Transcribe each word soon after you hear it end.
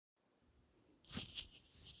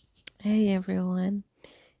Hey everyone,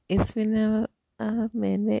 it's been a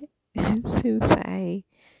minute since I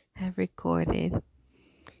have recorded.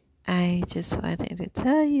 I just wanted to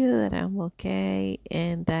tell you that I'm okay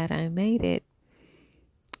and that I made it.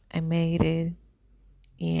 I made it,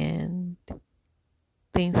 and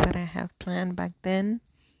things that I have planned back then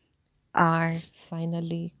are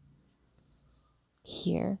finally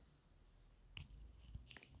here.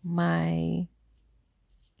 My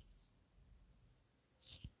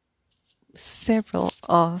several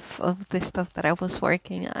of the stuff that I was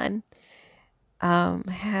working on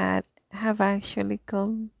had have actually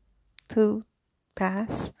come to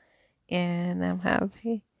pass, and I'm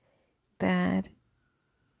happy that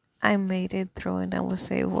I made it through and I was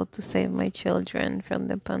able to save my children from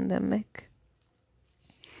the pandemic.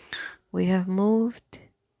 We have moved,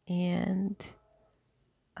 and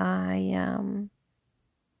I am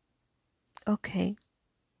okay.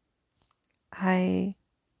 I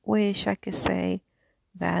wish I could say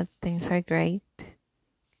that things are great,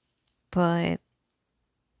 but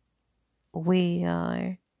we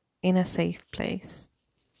are in a safe place.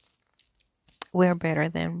 We're better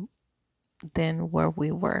than where we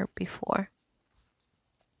were before.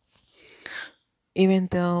 Even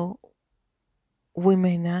though we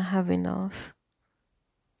may not have enough,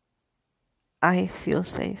 I feel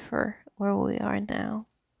safer where we are now.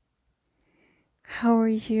 How are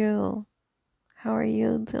you? How are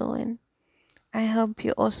you doing? I hope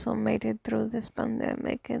you also made it through this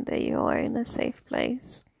pandemic and that you are in a safe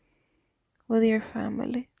place with your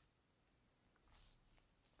family.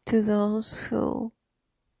 To those who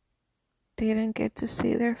didn't get to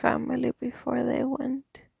see their family before they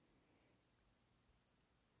went,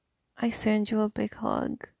 I send you a big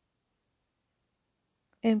hug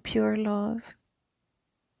and pure love.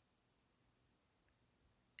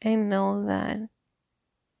 And know that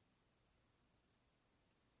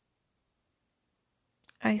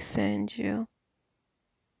I send you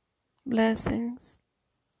blessings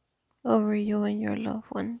over you and your loved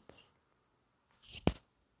ones.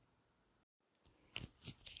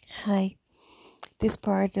 Hi, this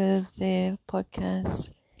part of the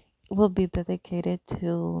podcast will be dedicated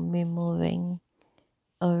to me moving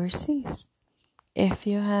overseas. If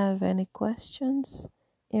you have any questions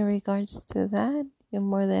in regards to that, you're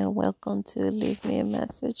more than welcome to leave me a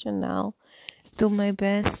message, and I'll do my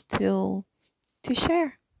best to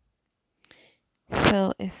share.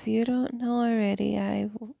 So if you don't know already, I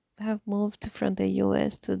have moved from the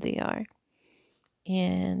US to DR,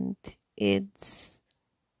 and it's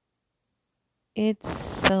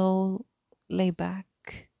so laid back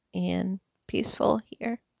and peaceful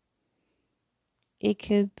here. It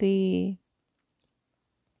could be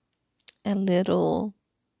a little,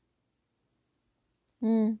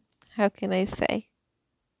 how can I say?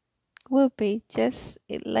 Will be just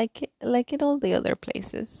like in all the other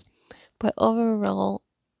places, but overall,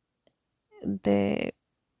 the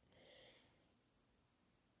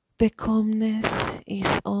calmness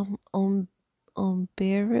is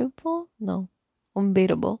unbearable. No,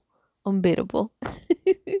 unbeatable, unbeatable,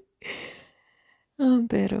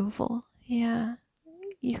 unbeatable. Yeah,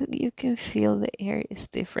 you can feel the air is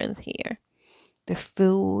different here. The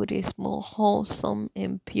food is more wholesome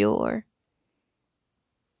and pure.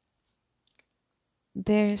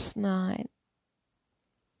 There's not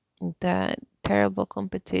that terrible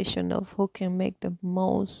competition of who can make the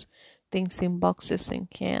most things in boxes and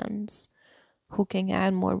cans, who can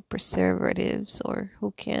add more preservatives, or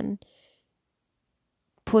who can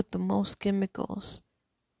put the most chemicals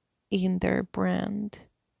in their brand.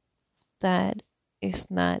 That is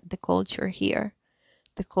not the culture here.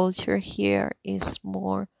 The culture here is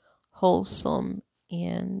more wholesome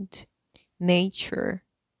and nature.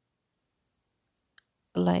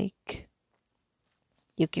 Like,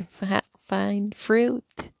 you can find fruit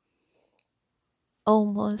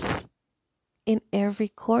almost in every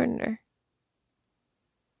corner.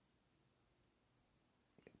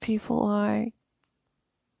 People are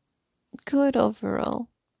good overall.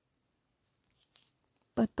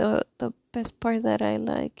 But the best part that I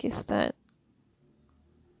like is that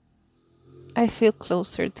I feel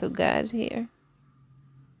closer to God here.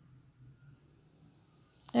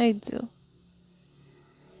 I do.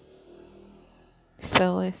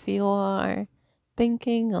 So if you are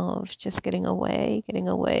thinking of just getting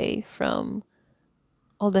away from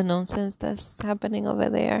all the nonsense that's happening over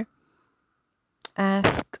there,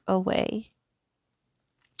 ask away.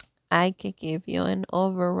 I can give you an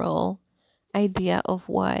overall idea of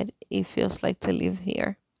what it feels like to live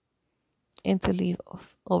here and to live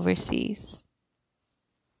overseas.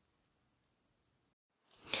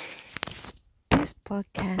 This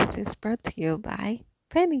podcast is brought to you by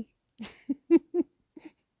Penny.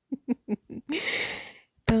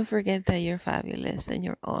 Don't forget that you're fabulous and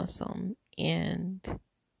you're awesome. And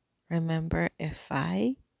remember, if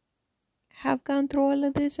I have gone through all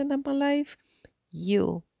of this in my life,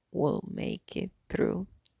 you will make it through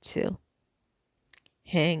too.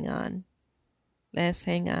 Hang on. Let's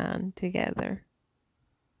hang on together.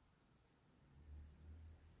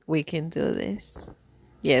 We can do this.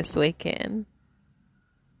 Yes, we can.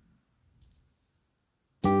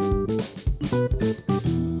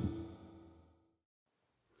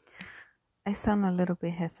 I sound a little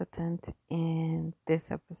bit hesitant in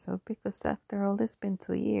this episode because, after all, it's been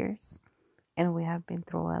 2 years and we have been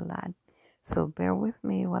through a lot. So bear with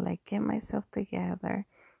me while I get myself together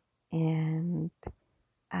and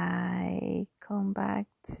I come back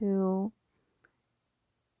to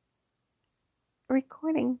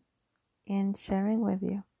recording and sharing with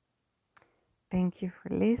you. Thank you for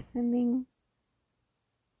listening,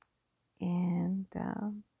 and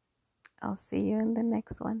I'll see you in the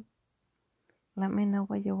next one. Let me know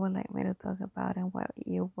what you would like me to talk about and what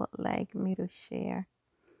you would like me to share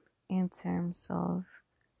in terms of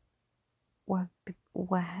what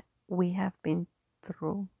we have been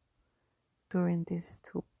through during these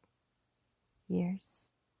 2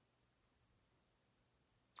 years.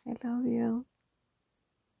 I love you.